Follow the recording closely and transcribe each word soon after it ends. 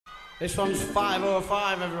This one's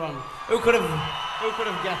 505, everyone. Who could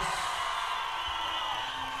have guessed?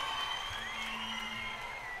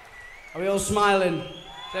 Are we all smiling? Is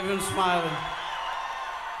everyone smiling?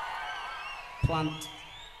 Plant.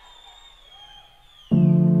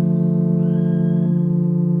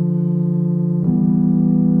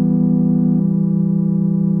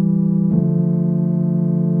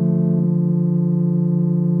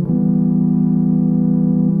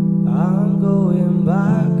 I'm going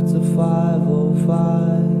back to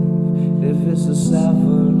 505. If it's a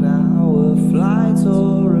 7-hour flight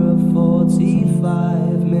or a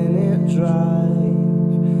 45-minute drive,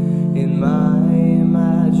 in my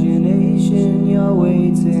imagination you're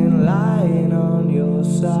waiting, lying on your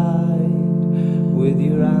side, with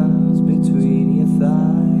your hands between your thighs.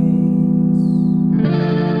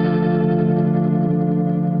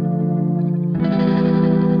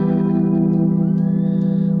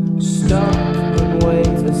 Stop and wait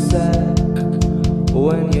a sec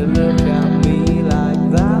when you look